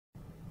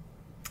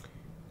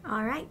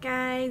All right,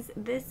 guys,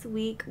 this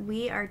week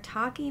we are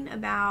talking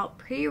about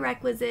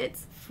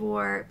prerequisites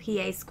for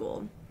PA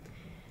school.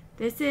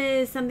 This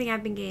is something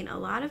I've been getting a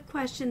lot of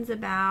questions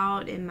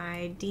about in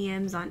my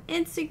DMs on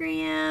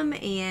Instagram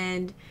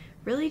and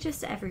really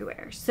just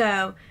everywhere.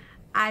 So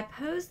I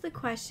posed the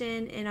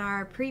question in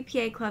our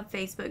Pre-PA Club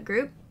Facebook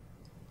group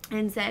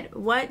and said,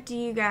 what do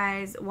you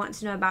guys want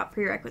to know about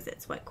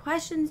prerequisites? What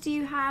questions do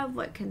you have?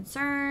 What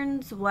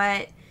concerns?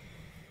 What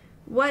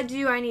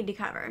do I need to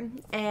cover?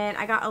 And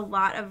I got a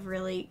lot of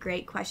really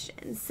great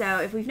questions. So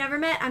if we've never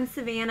met, I'm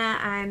Savannah.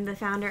 I'm the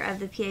founder of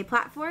the PA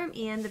platform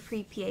and the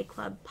Pre-PA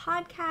Club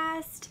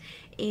podcast.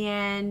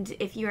 And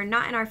if you are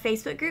not in our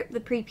Facebook group, the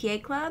Pre-PA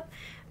Club,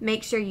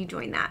 make sure you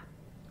join that.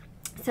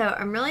 So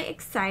I'm really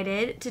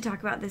excited to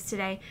talk about this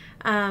today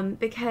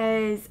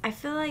because I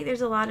feel like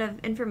there's a lot of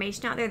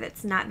information out there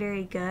that's not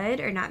very good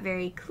or not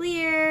very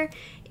clear,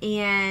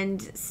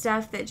 and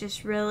stuff that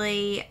just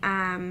really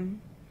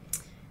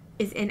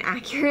is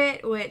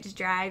inaccurate, which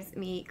drives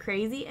me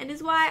crazy and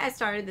is why I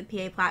started the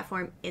PA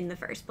platform in the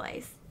first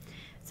place.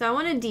 So I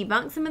want to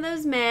debunk some of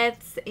those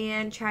myths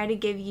and try to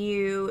give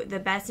you the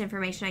best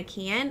information I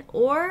can,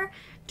 or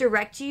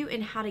direct you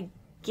in how to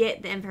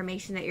get the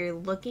information that you're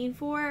looking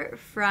for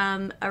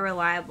from a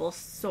reliable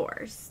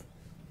source.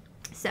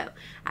 So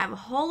I have a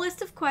whole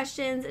list of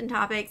questions and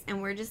topics,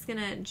 and we're just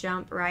gonna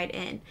jump right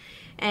in.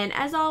 And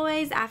as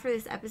always, after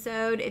this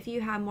episode, if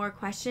you have more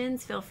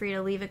questions, feel free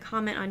to leave a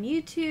comment on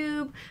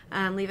YouTube,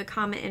 leave a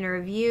comment and a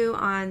review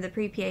on the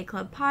Pre-PA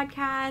Club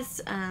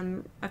podcast,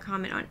 a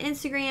comment on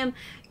Instagram,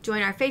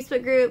 join our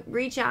Facebook group,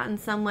 reach out in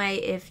some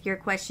way if your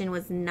question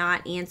was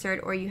not answered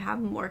or you have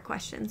more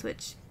questions,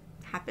 which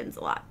happens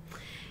a lot.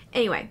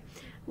 Anyway,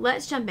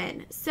 let's jump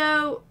in.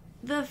 So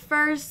the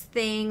first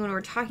thing when we're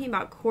talking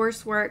about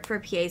coursework for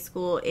PA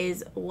school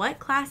is, what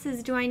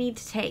classes do I need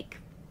to take?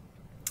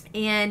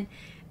 And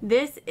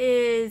this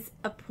is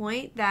a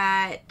point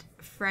that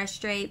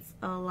frustrates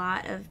a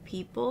lot of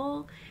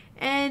people,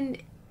 and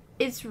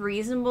it's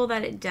reasonable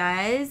that it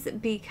does,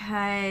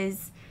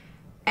 because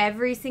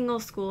every single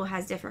school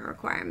has different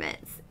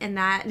requirements, and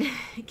that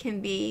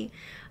can be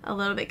a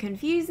little bit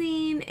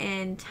confusing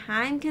and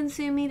time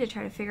consuming to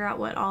try to figure out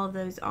what all of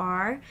those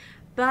are.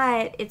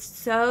 But it's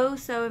so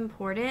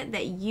important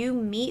that you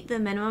meet the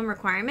minimum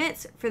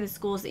requirements for the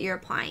schools that you're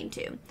applying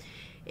to.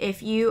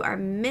 If you are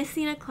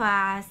missing a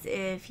class,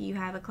 if you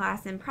have a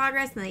class in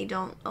progress and they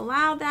don't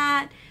allow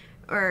that,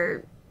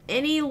 or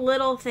any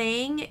little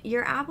thing,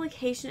 your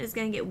application is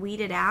going to get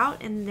weeded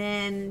out, and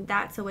then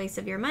that's a waste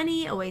of your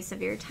money, a waste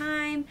of your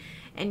time,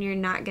 and you're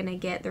not going to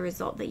get the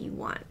result that you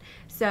want.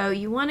 So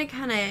you want to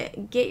kind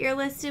of get your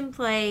list in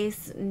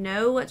place,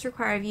 know what's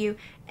required of you,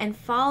 and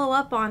follow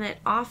up on it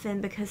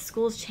often, because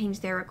schools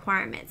change their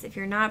requirements. If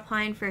you're not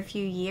applying for a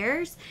few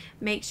years,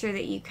 make sure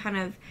that you kind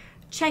of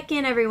check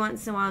in every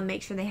once in a while and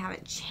make sure they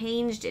haven't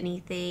changed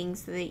anything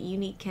so that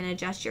you can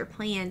adjust your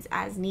plans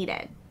as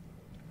needed.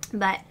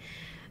 But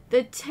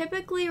the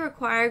typically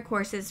required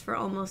courses for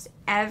almost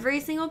every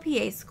single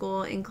PA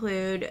school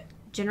include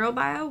General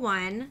Bio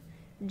 1,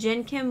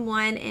 Gen Chem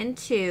 1 and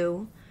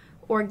 2,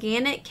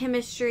 Organic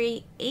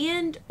Chemistry,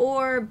 and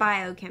or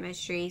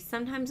Biochemistry.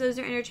 Sometimes those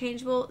are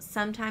interchangeable,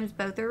 sometimes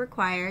both are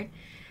required.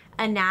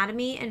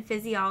 Anatomy and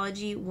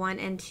Physiology 1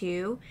 and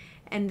 2.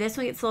 And this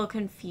one gets a little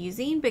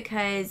confusing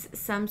because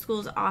some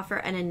schools offer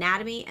an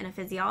anatomy and a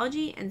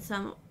physiology, and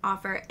some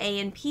offer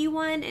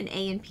A&P1 and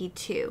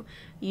A&P2.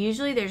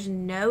 Usually there's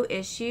no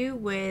issue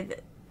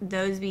with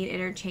those being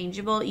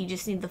interchangeable. You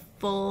just need the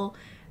full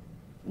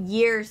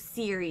year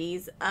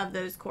series of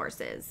those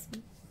courses.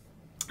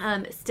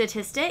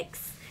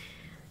 Statistics,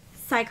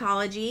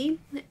 psychology,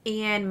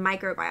 and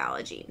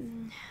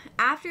microbiology.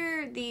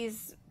 After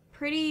these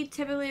pretty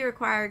typically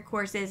required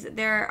courses,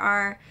 there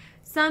are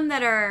some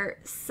that are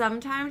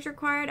sometimes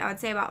required. I would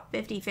say about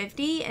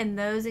 50-50, and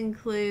those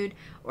include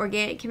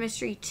Organic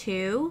Chemistry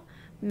 2,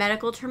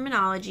 Medical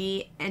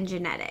Terminology, and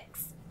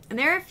Genetics. And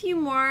there are a few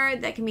more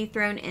that can be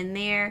thrown in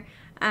there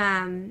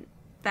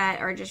that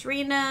are just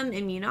random: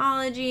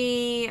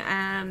 Immunology,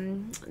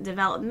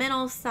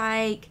 Developmental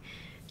Psych,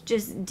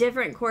 just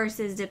different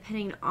courses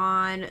depending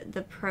on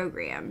the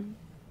program.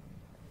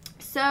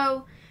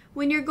 So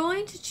when you're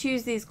going to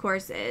choose these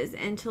courses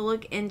and to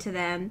look into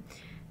them,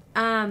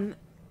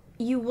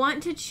 you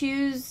want to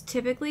choose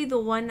typically the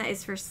one that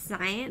is for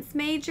science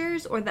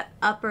majors or the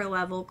upper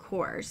level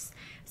course.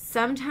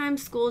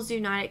 Sometimes schools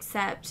do not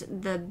accept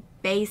the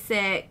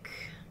basic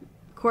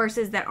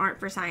courses that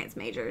aren't for science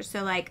majors.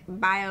 So like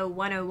Bio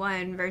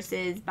 101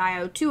 versus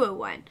Bio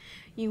 201.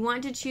 You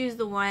want to choose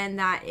the one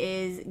that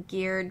is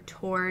geared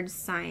towards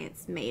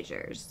science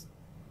majors.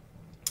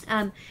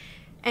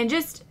 And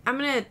just, I'm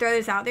going to throw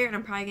this out there, and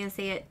I'm probably going to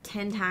say it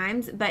 10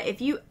 times, but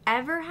if you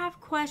ever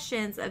have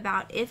questions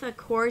about if a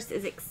course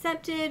is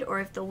accepted or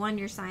if the one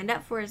you're signed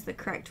up for is the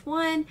correct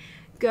one,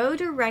 go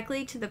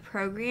directly to the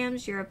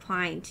programs you're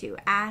applying to.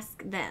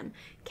 Ask them.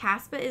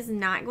 CASPA is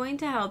not going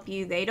to help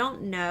you. They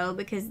don't know,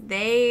 because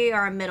they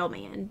are a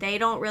middleman. They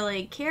don't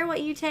really care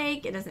what you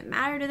take. It doesn't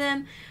matter to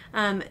them.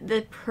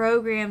 The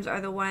programs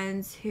are the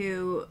ones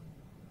who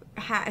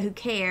who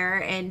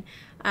care and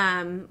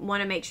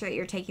want to make sure that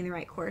you're taking the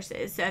right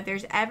courses. So if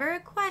there's ever a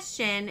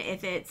question,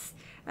 if it's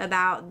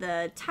about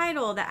the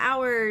title, the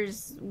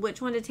hours,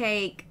 which one to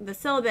take, the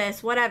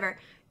syllabus, whatever,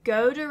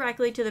 go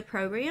directly to the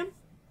program.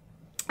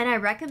 And I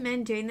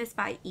recommend doing this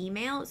by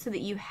email so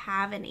that you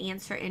have an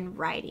answer in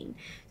writing.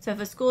 So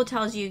if a school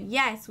tells you,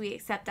 yes, we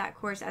accept that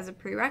course as a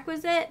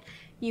prerequisite,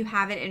 you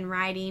have it in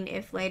writing.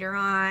 If later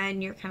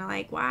on you're kind of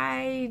like,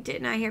 why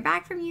didn't I hear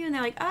back from you? And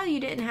they're like, oh, you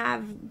didn't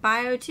have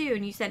bio too.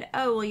 And you said,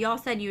 oh, well, y'all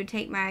said you would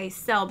take my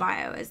cell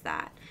bio as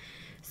that.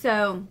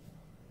 So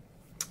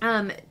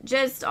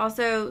just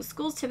also,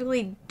 schools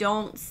typically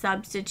don't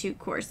substitute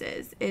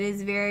courses. It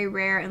is very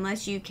rare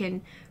unless you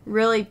can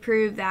really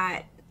prove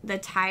that the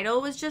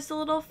title was just a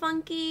little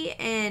funky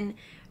and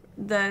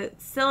the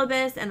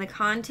syllabus and the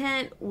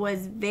content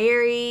was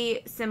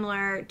very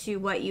similar to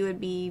what you would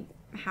be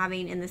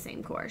having in the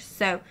same course.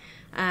 So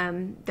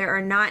there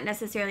are not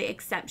necessarily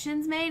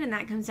exceptions made, and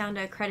that comes down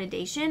to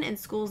accreditation and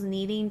schools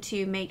needing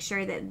to make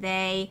sure that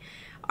they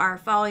are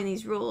following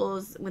these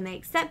rules when they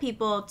accept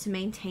people to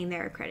maintain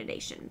their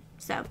accreditation.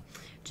 So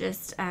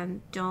just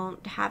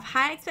don't have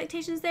high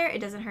expectations there. It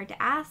doesn't hurt to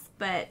ask,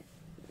 but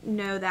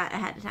know that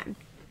ahead of time.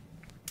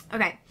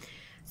 Okay,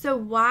 so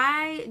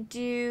why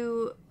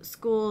do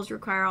schools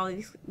require all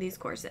these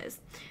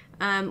courses?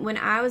 When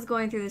I was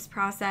going through this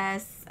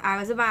process, I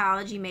was a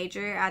biology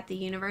major at the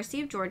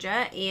University of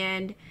Georgia,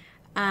 and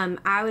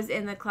I was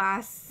in the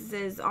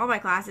classes, all my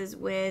classes,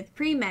 with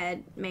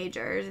pre-med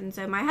majors, and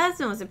so my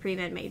husband was a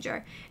pre-med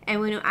major. And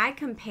when I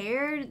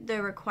compared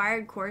the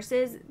required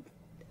courses,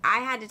 I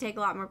had to take a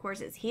lot more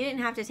courses. He didn't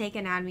have to take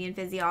anatomy and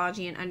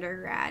physiology in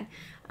undergrad.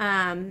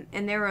 And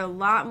there were a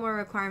lot more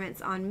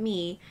requirements on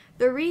me.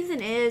 The reason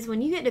is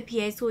when you get to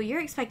PA school, you're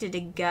expected to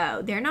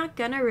go. They're not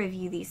going to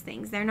review these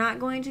things. They're not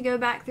going to go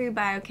back through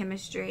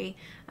biochemistry.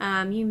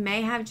 You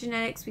may have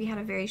genetics. We had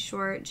a very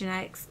short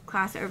genetics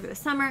class over the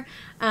summer.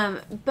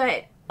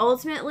 But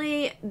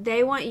ultimately,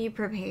 they want you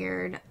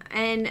prepared.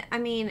 And I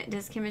mean,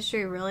 does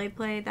chemistry really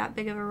play that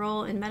big of a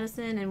role in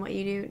medicine and what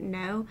you do?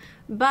 No.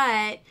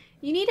 But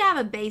you need to have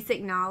a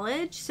basic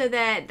knowledge so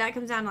that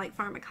comes down to like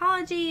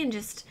pharmacology and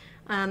just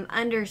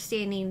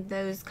understanding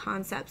those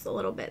concepts a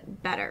little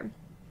bit better.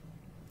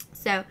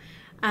 So,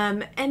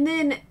 and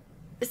then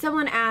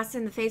someone asked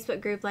in the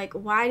Facebook group, like,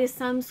 why do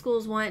some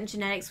schools want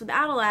genetics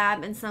without a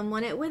lab and some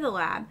want it with a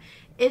lab?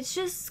 It's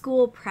just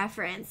school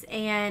preference,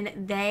 and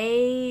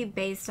they,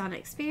 based on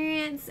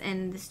experience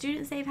and the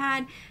students they've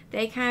had,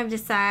 they kind of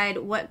decide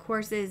what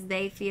courses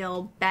they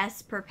feel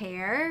best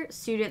prepare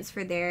students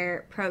for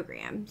their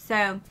program.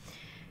 So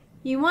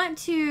you want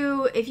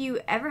to, if you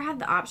ever have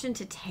the option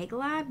to take a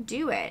lab,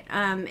 do it.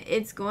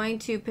 It's going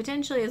to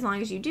potentially, as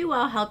long as you do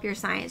well, help your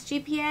science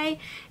GPA.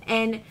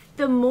 And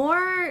the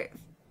more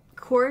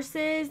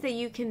courses that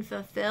you can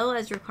fulfill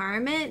as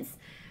requirements,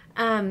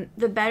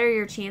 the better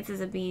your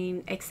chances of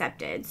being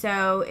accepted.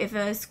 So if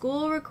a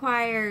school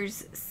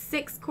requires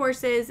 6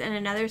 courses and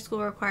another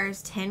school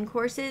requires 10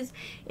 courses,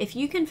 if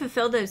you can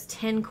fulfill those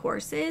 10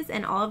 courses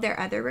and all of their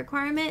other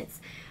requirements,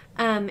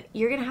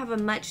 you're going to have a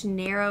much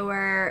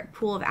narrower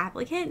pool of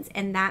applicants,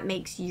 and that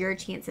makes your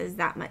chances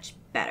that much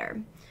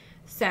better.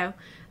 So,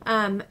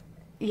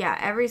 yeah,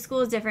 every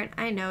school is different.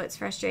 I know it's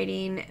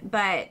frustrating,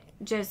 but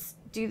just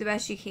do the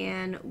best you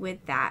can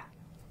with that.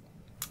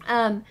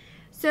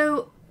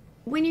 So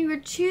when you're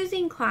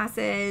choosing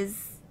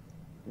classes,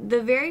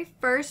 the very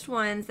first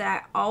ones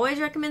that I always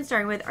recommend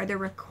starting with are the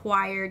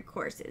required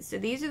courses. So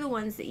these are the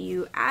ones that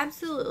you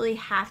absolutely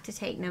have to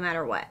take no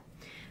matter what.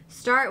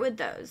 Start with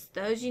those.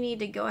 Those you need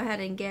to go ahead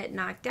and get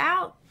knocked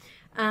out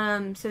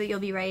so that you'll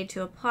be ready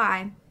to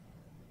apply.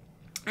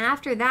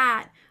 After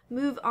that,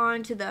 move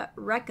on to the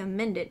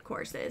recommended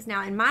courses.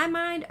 Now, in my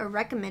mind, a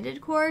recommended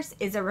course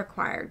is a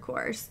required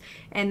course.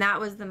 And that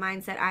was the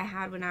mindset I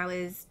had when I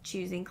was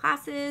choosing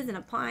classes and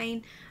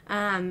applying.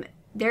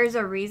 There's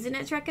a reason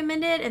it's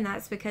recommended, and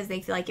that's because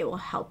they feel like it will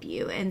help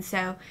you. And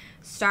so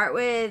start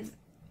with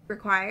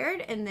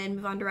required and then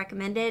move on to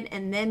recommended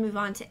and then move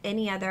on to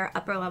any other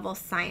upper level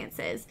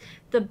sciences.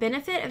 The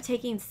benefit of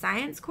taking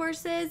science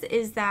courses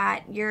is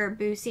that you're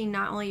boosting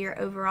not only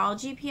your overall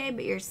GPA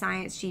but your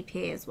science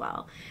GPA as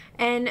well.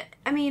 And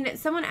I mean,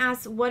 someone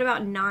asked, what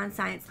about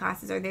non-science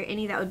classes? Are there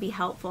any that would be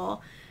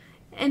helpful?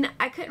 And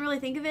I couldn't really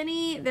think of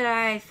any that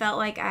I felt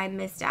like I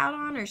missed out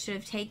on or should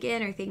have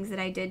taken, or things that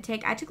I did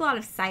take. I took a lot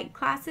of psych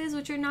classes,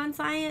 which are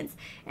non-science,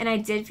 and I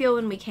did feel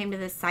when we came to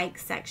the psych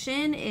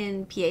section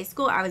in PA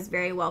school, I was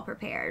very well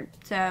prepared.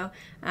 So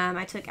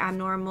I took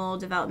abnormal,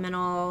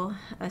 developmental,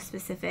 a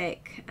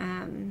specific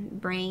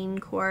brain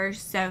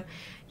course. So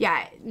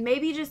yeah,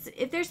 maybe just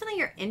if there's something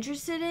you're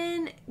interested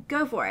in,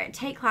 go for it.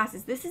 Take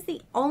classes. This is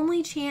the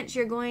only chance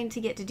you're going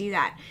to get to do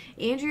that.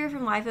 Andrea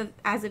from Life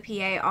as a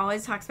PA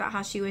always talks about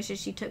how she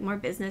wishes she took more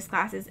business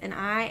classes, and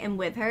I am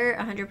with her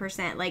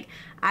 100%. Like,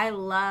 I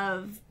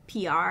love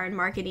PR and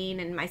marketing,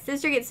 and my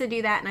sister gets to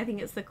do that, and I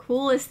think it's the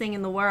coolest thing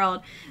in the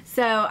world.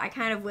 So I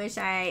kind of wish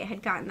I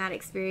had gotten that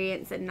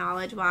experience and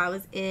knowledge while I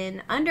was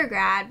in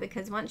undergrad,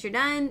 because once you're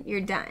done,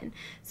 you're done.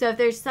 So if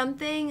there's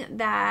something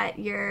that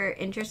you're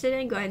interested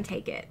in, go ahead and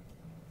take it.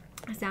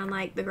 I sound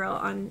like the girl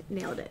on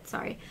Nailed It,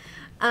 sorry.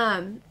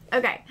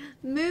 Okay,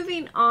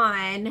 moving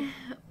on.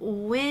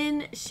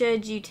 When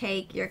should you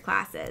take your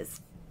classes?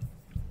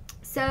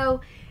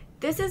 So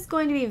this is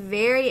going to be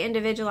very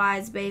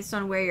individualized based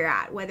on where you're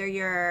at, whether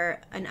you're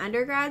an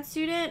undergrad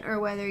student or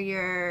whether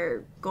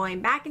you're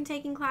going back and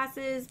taking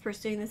classes,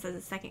 pursuing this as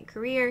a second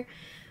career.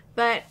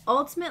 But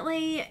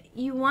ultimately,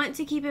 you want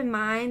to keep in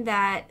mind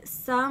that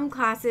some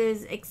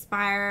classes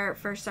expire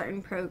for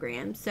certain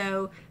programs.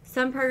 So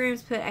some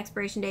programs put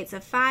expiration dates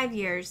of 5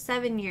 years,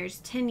 7 years,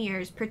 10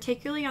 years,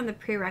 particularly on the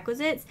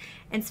prerequisites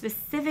and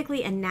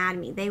specifically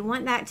anatomy. They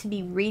want that to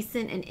be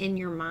recent and in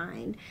your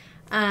mind.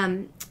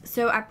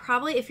 So I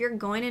probably, if you're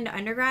going into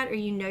undergrad or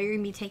you know you're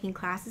going to be taking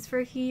classes for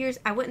a few years,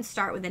 I wouldn't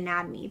start with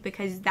anatomy,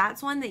 because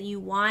that's one that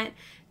you want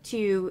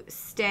to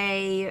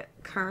stay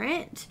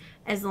current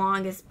as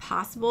long as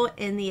possible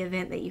in the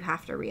event that you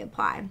have to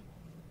reapply.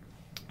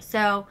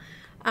 So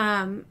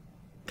kind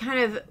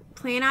of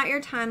plan out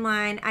your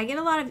timeline. I get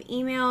a lot of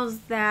emails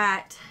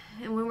that,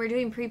 and when we're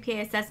doing pre-PA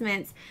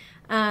assessments,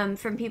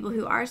 from people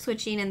who are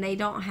switching and they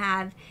don't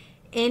have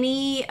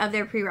any of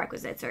their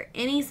prerequisites or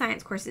any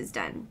science courses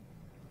done.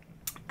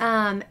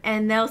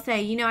 And they'll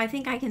say, you know, I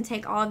think I can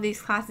take all of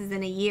these classes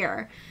in a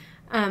year.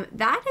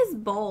 That is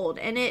bold,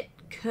 and it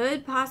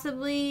could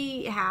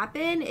possibly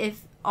happen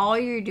if all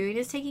you're doing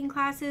is taking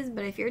classes.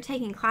 But if you're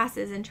taking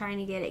classes and trying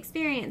to get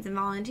experience and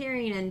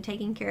volunteering and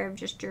taking care of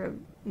just your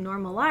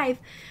normal life,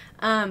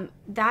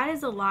 that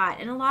is a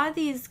lot. And a lot of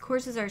these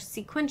courses are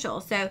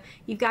sequential. So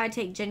you've got to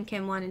take Gen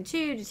Chem 1 and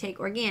 2 to take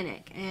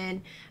organic,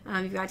 and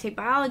you've got to take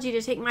biology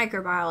to take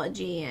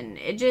microbiology, and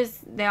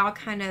they all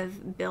kind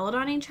of build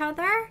on each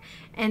other.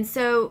 And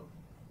so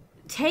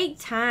take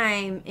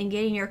time in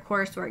getting your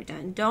coursework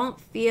done. Don't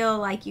feel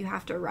like you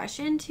have to rush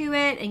into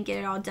it and get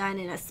it all done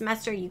in a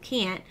semester. You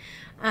can't.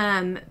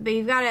 But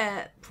you've got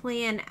to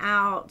plan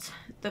out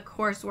the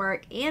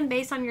coursework and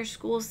based on your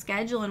school's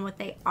schedule and what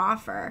they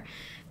offer.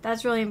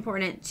 That's really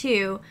important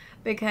too,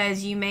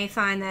 because you may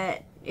find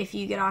that if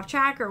you get off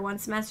track or one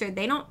semester,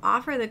 they don't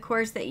offer the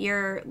course that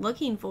you're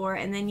looking for,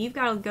 and then you've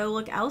got to go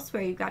look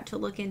elsewhere. You've got to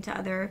look into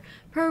other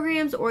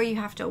programs, or you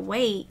have to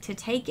wait to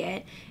take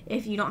it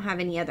if you don't have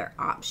any other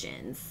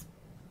options.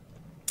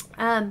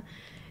 And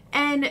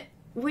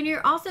when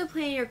you're also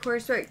planning your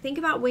coursework, think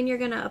about when you're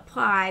going to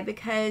apply,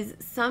 because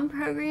some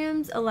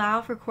programs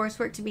allow for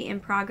coursework to be in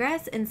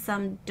progress and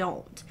some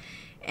don't.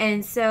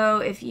 And so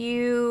if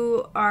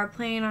you are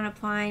planning on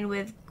applying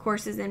with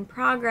courses in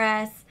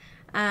progress,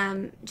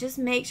 just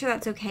make sure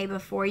that's okay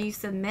before you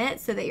submit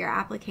so that your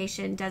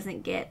application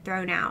doesn't get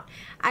thrown out.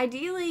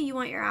 Ideally, you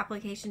want your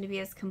application to be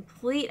as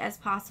complete as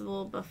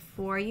possible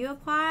before you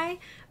apply,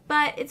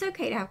 but it's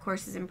okay to have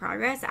courses in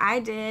progress. I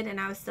did, and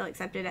I was still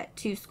accepted at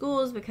 2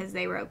 schools because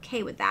they were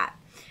okay with that.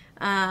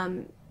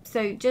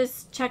 So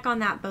just check on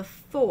that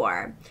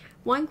before.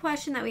 One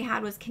question that we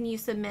had was, can you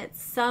submit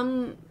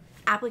some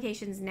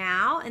applications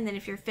now, and then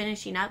if you're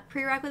finishing up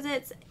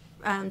prerequisites,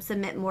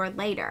 submit more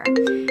later?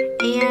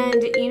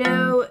 And you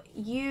know,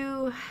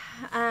 you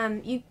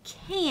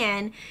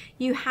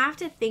have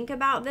to think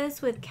about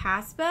this with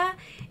CASPA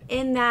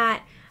in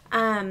that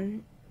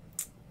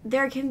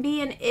there can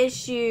be an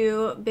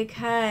issue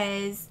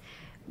because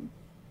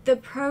the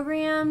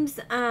programs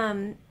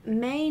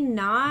may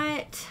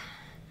not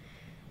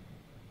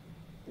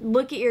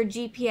look at your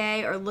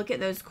GPA or look at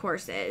those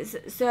courses.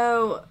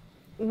 So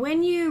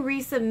when you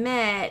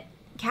resubmit,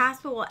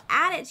 CASPA will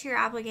add it to your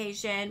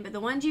application, but the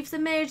ones you've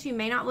submitted to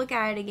may not look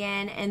at it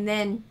again, and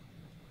then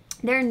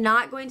they're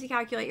not going to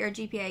calculate your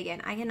GPA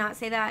again. I cannot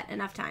say that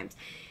enough times.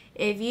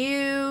 If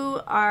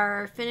you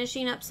are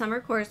finishing up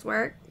summer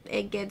coursework,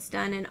 it gets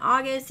done in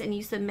August, and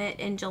you submit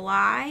in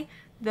July,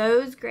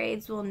 those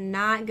grades will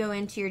not go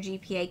into your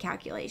GPA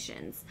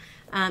calculations,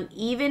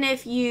 even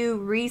if you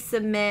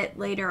resubmit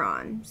later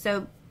on.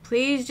 So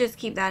please just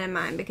keep that in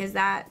mind, because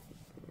that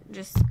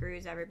just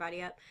screws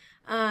everybody up.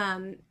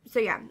 So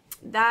yeah,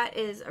 that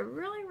is a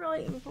really,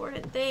 really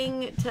important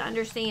thing to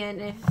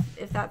understand.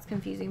 If that's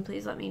confusing,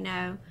 please let me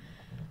know.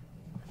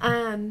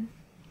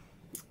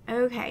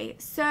 Okay,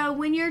 so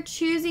when you're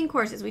choosing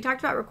courses, we talked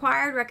about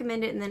required,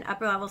 recommended, and then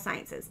upper level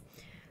sciences.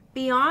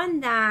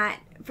 Beyond that,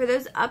 for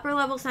those upper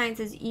level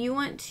sciences, you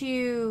want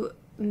to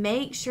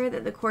make sure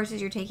that the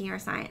courses you're taking are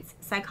science.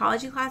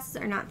 Psychology classes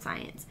are not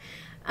science.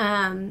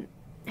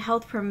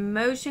 Health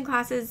promotion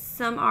classes,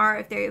 some are.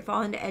 If they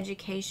fall into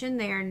education,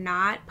 they are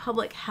not.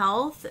 Public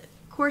health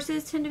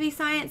courses tend to be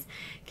science.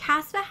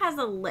 CASPA has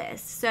a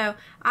list, so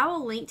I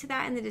will link to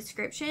that in the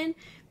description.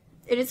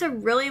 It is a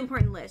really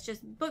important list.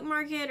 Just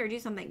bookmark it or do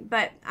something,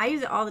 but I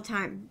use it all the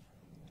time.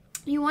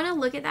 You want to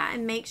look at that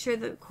and make sure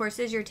the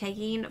courses you're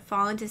taking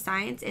fall into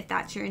science if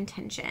that's your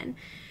intention.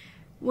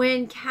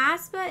 When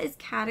CASPA is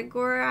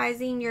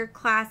categorizing your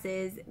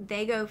classes,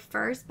 they go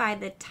first by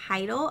the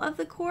title of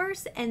the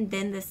course and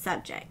then the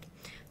subject.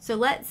 So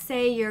let's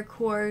say your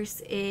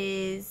course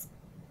is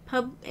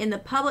in the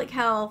public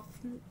health,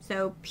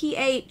 so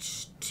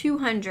PH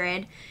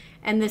 200,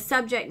 and the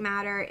subject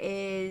matter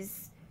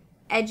is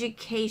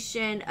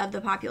education of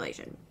the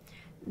population.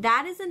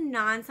 That is a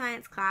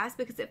non-science class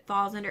because it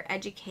falls under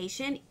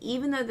education,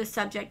 even though the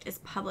subject is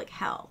public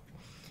health.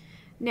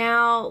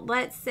 Now,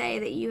 let's say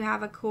that you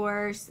have a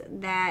course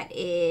that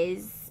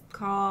is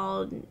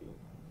called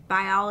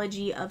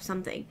biology of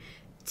something.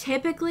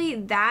 Typically,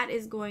 that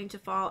is going to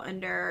fall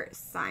under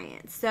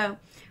science. So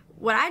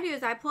what I do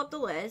is I pull up the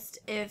list.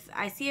 If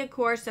I see a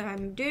course, if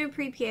I'm doing a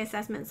pre-PA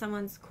assessment,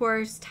 someone's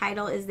course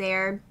title is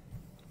there,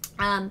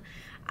 I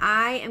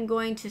am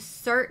going to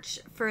search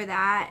for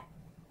that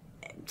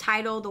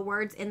title, the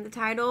words in the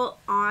title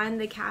on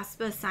the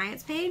CASPA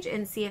science page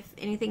and see if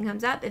anything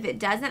comes up. If it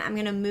doesn't, I'm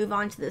going to move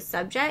on to the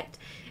subject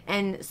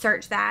and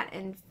search that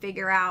and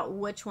figure out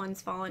which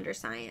ones fall under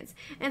science.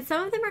 And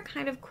some of them are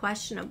kind of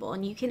questionable,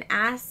 and you can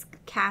ask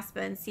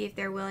CASPA and see if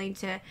they're willing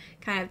to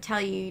kind of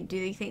tell you, do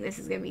you think this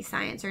is going to be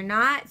science or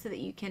not, so that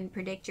you can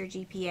predict your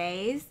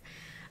GPAs.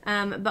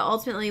 But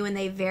ultimately when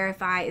they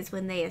verify is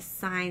when they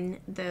assign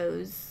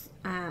those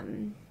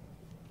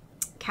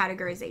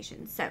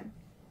categorizations. So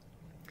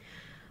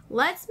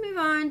let's move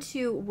on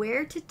to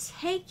where to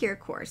take your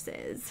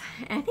courses.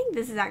 And I think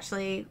this is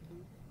actually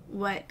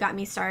what got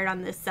me started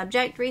on this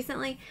subject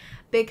recently,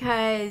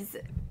 because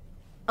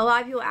a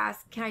lot of people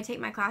ask, can I take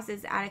my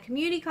classes at a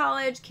community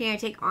college? Can I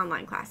take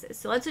online classes?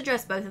 So let's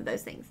address both of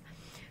those things.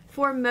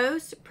 For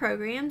most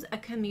programs, a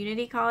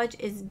community college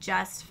is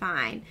just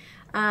fine.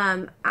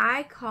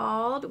 I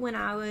called when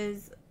I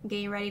was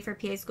getting ready for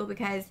PA school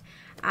because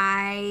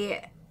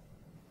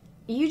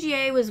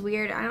UGA was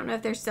weird. I don't know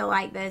if they're still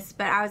like this,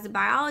 but I was a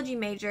biology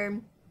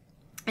major,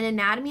 and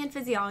anatomy and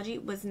physiology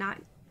was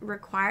not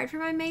required for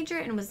my major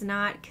and was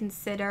not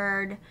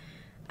considered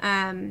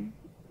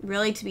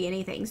really to be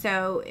anything.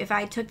 So if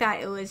I took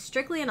that, it was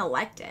strictly an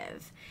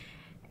elective.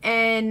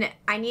 And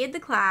I needed the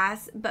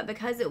class, but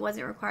because it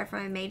wasn't required for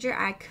my major,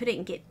 I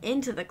couldn't get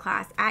into the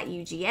class at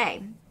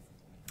UGA.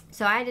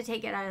 So I had to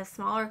take it at a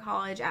smaller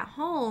college at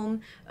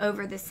home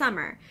over the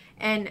summer.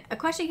 And a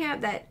question came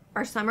up that,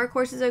 are summer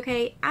courses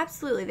okay?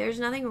 Absolutely. There's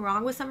nothing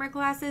wrong with summer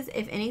classes.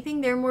 If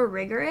anything, they're more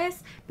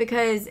rigorous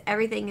because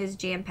everything is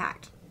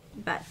jam-packed.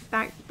 But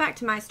back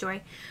to my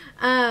story.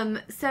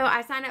 So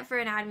I signed up for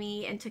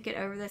anatomy and took it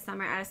over the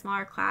summer at a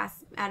smaller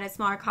class at a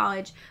smaller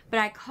college. But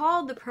I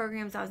called the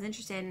programs I was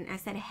interested in, and I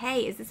said,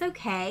 hey, is this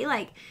okay?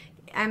 Like,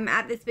 I'm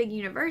at this big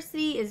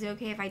university. Is it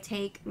okay if I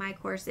take my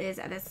courses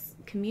at this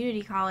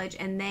community college?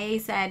 And they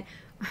said,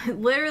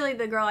 literally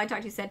the girl I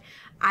talked to said,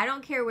 I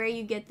don't care where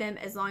you get them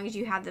as long as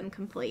you have them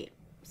complete.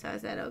 So I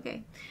said,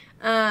 okay.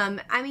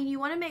 I mean, you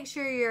want to make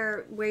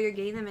sure where you're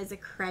getting them is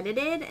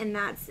accredited, and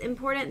that's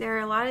important. There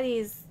are a lot of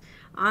these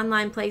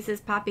online places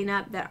popping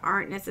up that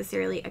aren't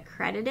necessarily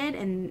accredited,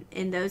 and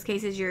in those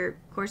cases your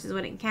courses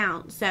wouldn't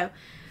count. So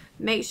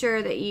make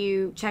sure that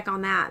you check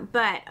on that.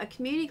 But a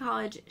community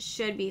college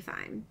should be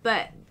fine.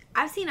 But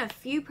I've seen a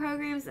few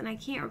programs, and I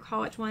can't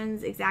recall which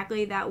ones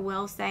exactly, that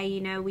will say,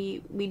 you know,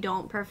 we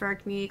don't prefer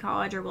community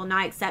college or will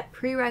not accept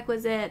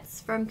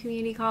prerequisites from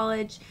community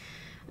college.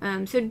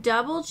 So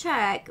double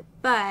check,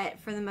 but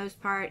for the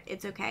most part,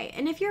 it's okay.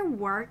 And if you're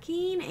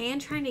working and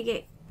trying to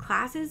get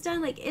classes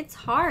done, like, it's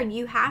hard.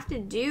 You have to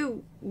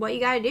do what you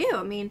got to do.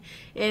 I mean,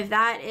 if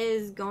that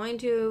is going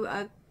to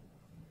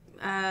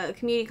a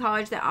community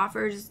college that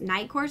offers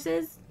night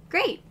courses,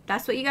 great.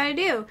 That's what you got to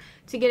do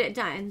to get it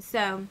done.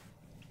 So,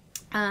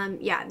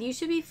 yeah, you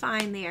should be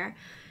fine there.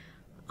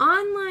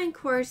 Online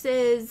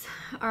courses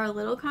are a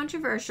little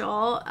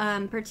controversial,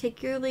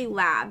 particularly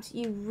labs.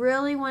 You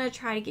really want to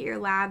try to get your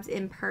labs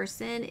in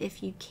person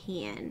if you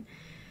can.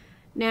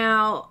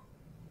 Now,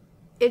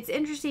 it's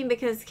interesting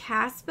because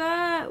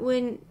CASPA,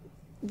 when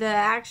the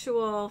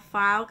actual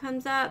file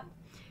comes up,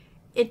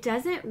 it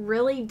doesn't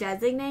really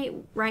designate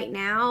right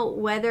now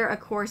whether a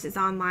course is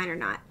online or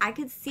not. I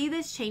could see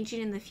this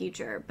changing in the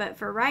future, but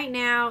for right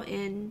now,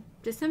 in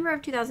December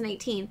of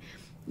 2018,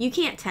 you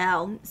can't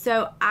tell.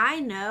 So I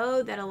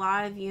know that a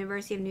lot of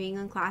University of New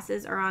England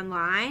classes are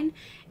online,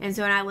 and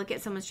so when I look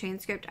at someone's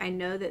transcript, I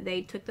know that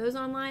they took those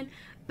online,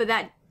 but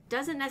that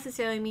doesn't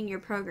necessarily mean your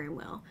program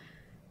will.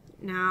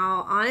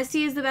 Now,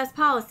 honesty is the best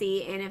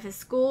policy, and if a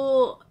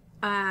school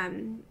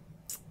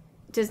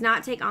does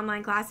not take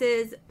online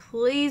classes,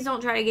 please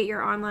don't try to get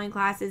your online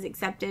classes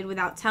accepted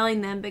without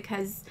telling them,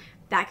 because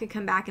that could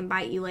come back and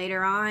bite you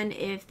later on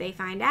if they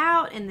find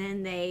out and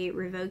then they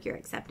revoke your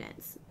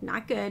acceptance.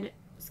 Not good.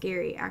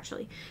 Scary,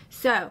 actually.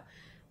 So,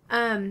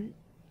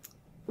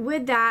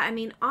 with that, I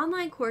mean,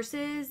 online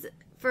courses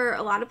for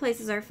a lot of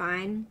places are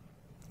fine.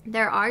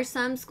 There are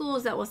some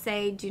schools that will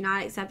say, do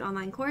not accept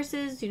online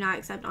courses, do not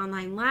accept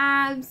online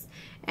labs,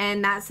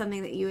 and that's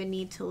something that you would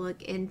need to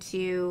look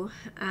into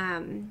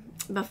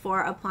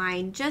before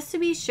applying, just to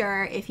be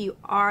sure if you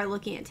are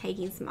looking at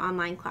taking some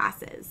online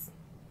classes.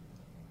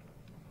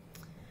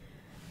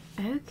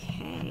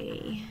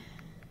 Okay.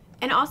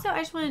 And also, I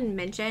just want to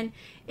mention,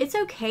 it's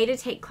okay to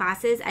take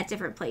classes at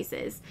different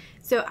places.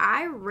 So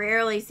I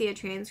rarely see a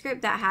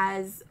transcript that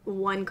has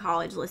one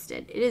college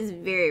listed. It is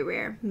very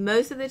rare.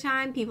 Most of the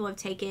time, people have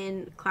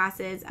taken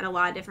classes at a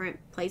lot of different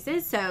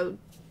places, so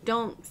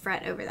don't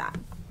fret over that.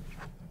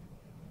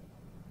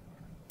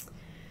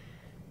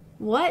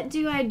 What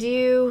do I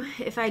do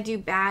if I do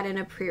bad in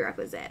a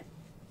prerequisite?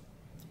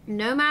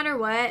 No matter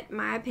what,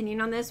 my opinion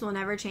on this will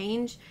never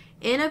change.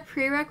 In a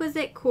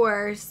prerequisite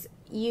course,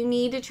 you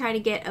need to try to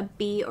get a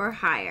B or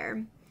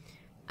higher.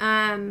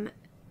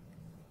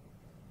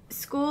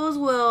 Schools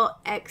will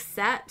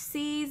accept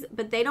C's,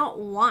 but they don't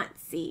want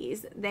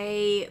C's.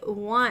 They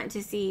want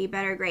to see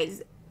better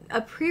grades.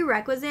 A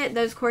prerequisite,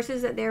 those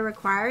courses that they're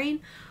requiring,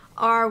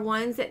 are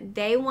ones that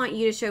they want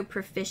you to show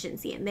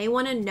proficiency in. They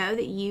want to know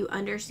that you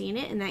understand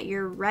it and that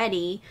you're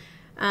ready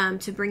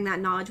to bring that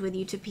knowledge with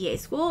you to PA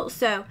school.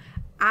 So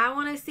I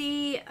want to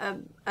see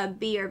a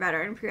B or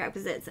better in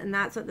prerequisites, and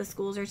that's what the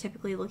schools are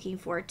typically looking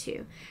for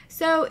too.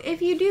 So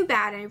if you do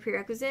bad in a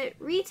prerequisite,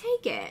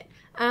 retake it.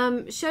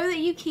 Show that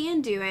you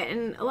can do it.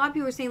 And a lot of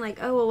people are saying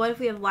like, oh, well, what if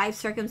we have life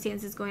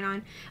circumstances going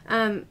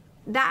on?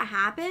 That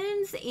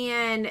happens,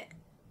 and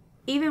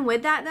even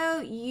with that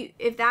though,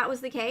 if that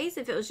was the case,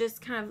 if it was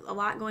just kind of a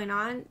lot going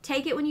on,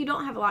 take it when you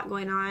don't have a lot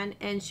going on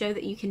and show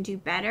that you can do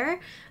better,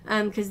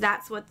 because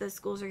that's what the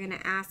schools are going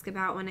to ask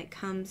about when it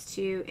comes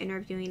to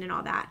interviewing and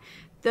all that.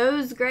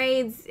 Those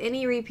grades,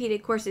 any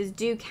repeated courses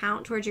do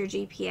count towards your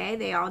GPA.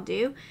 They all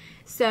do.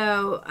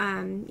 So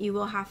you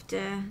will have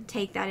to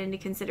take that into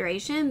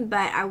consideration,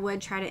 but I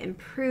would try to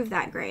improve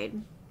that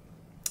grade.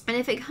 And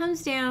if it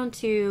comes down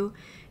to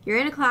you're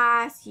in a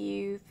class,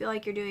 you feel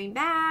like you're doing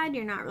bad,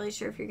 you're not really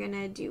sure if you're going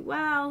to do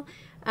well,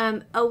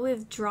 a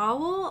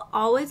withdrawal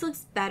always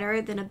looks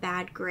better than a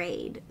bad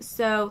grade.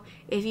 So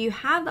if you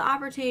have the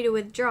opportunity to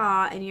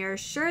withdraw and you're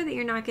sure that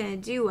you're not going to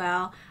do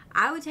well,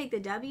 I would take the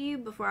W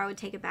before I would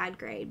take a bad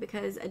grade,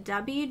 because a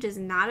W does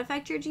not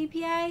affect your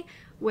GPA,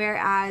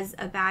 whereas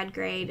a bad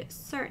grade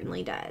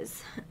certainly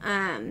does.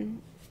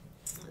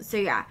 So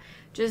yeah,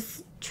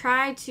 just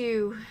try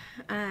to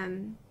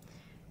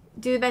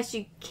do the best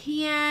you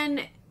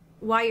can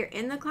while you're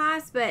in the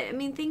class. But I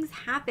mean, things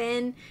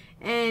happen,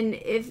 and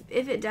if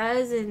it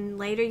does and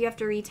later you have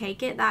to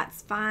retake it,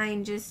 that's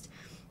fine. Just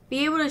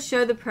be able to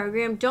show the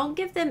program. Don't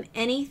give them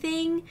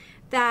anything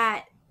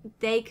that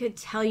they could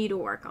tell you to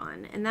work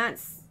on, and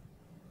that's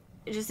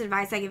just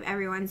advice I give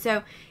everyone.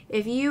 So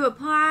if you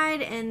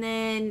applied and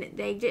then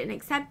they didn't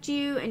accept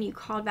you and you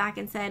called back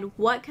and said,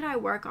 what could I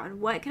work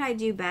on, what could I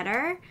do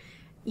better,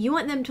 you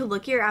want them to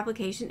look at your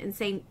application and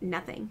say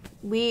nothing.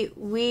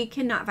 We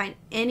cannot find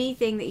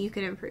anything that you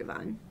could improve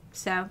on.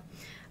 So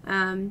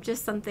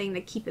just something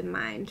to keep in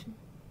mind.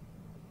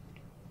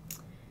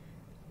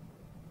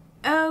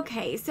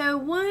 Okay, so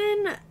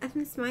I think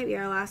this might be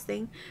our last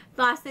thing.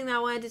 The last thing that I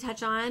wanted to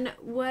touch on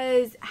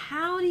was,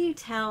 how do you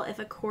tell if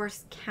a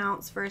course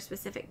counts for a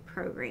specific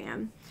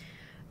program?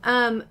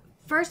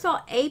 First of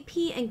all, AP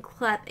and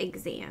CLEP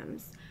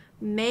exams.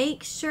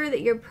 Make sure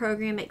that your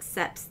program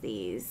accepts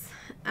these.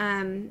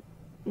 When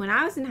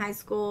I was in high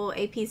school,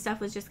 AP stuff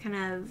was just kind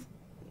of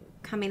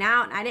coming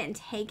out, and I didn't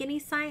take any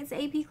science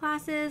AP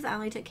classes. I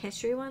only took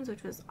history ones,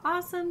 which was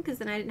awesome, because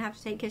then I didn't have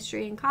to take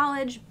history in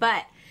college,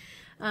 but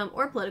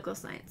or political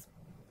science,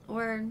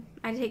 or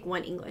I take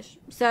one English.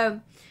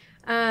 So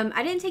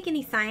I didn't take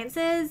any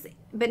sciences,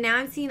 but now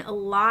I'm seeing a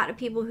lot of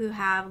people who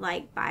have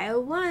like Bio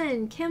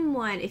 1, Chem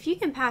 1. If you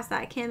can pass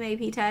that Chem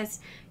AP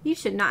test, you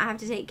should not have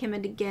to take Chem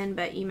again,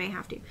 but you may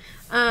have to.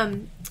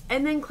 And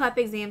then CLEP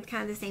exams,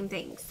 kind of the same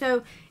thing.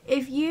 So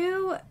if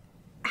you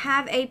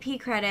have AP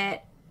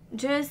credit,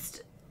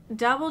 just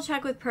double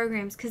check with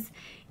programs, because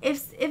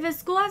if a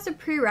school has a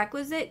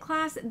prerequisite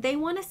class, they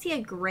want to see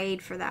a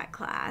grade for that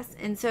class,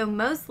 and so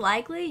most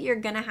likely you're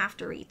gonna have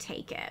to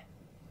retake it.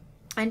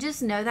 And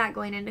just know that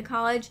going into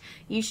college,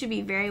 you should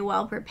be very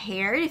well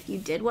prepared if you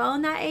did well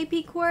in that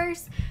AP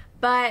course,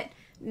 but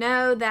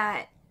know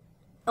that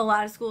a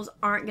lot of schools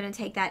aren't going to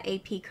take that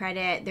AP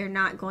credit. They're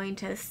not going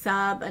to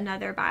sub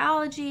another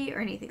biology or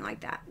anything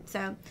like that.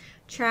 So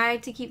try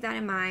to keep that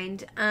in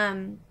mind.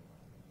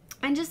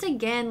 And just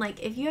again,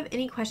 like, if you have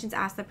any questions,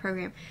 ask the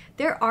program.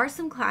 There are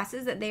some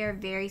classes that they are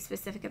very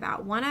specific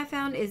about. One I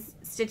found is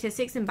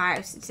statistics and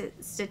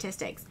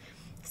biostatistics.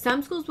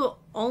 Some schools will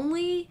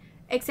only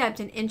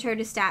accept an intro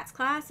to stats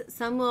class.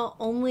 Some will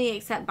only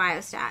accept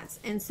biostats.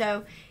 And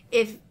so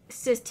if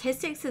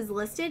statistics is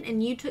listed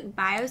and you took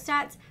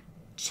biostats,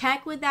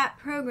 check with that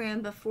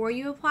program before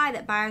you apply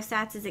that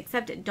biostats is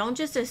accepted. Don't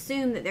just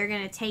assume that they're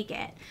going to take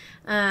it,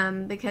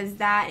 because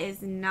that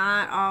is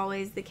not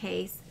always the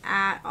case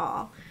at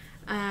all.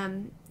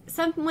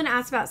 Someone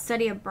asked about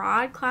study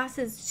abroad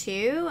classes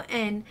too,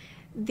 and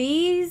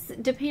these,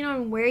 depending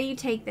on where you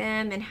take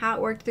them and how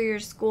it worked through your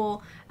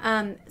school,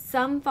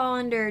 some fall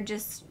under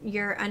just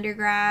your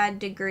undergrad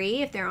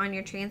degree if they're on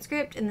your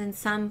transcript, and then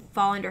some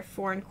fall under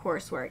foreign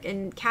coursework.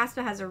 And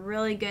CASPA has a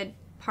really good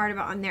part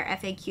about on their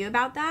FAQ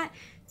about that,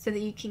 so that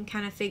you can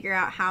kind of figure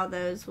out how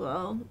those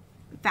will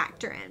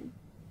factor in.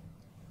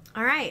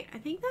 All right, I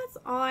think that's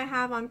all I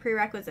have on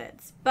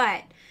prerequisites,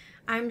 but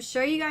I'm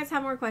sure you guys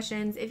have more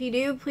questions. If you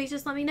do, please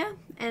just let me know,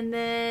 and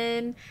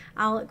then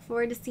I'll look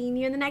forward to seeing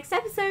you in the next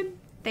episode.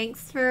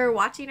 Thanks for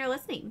watching or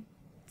listening.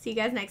 See you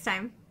guys next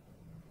time.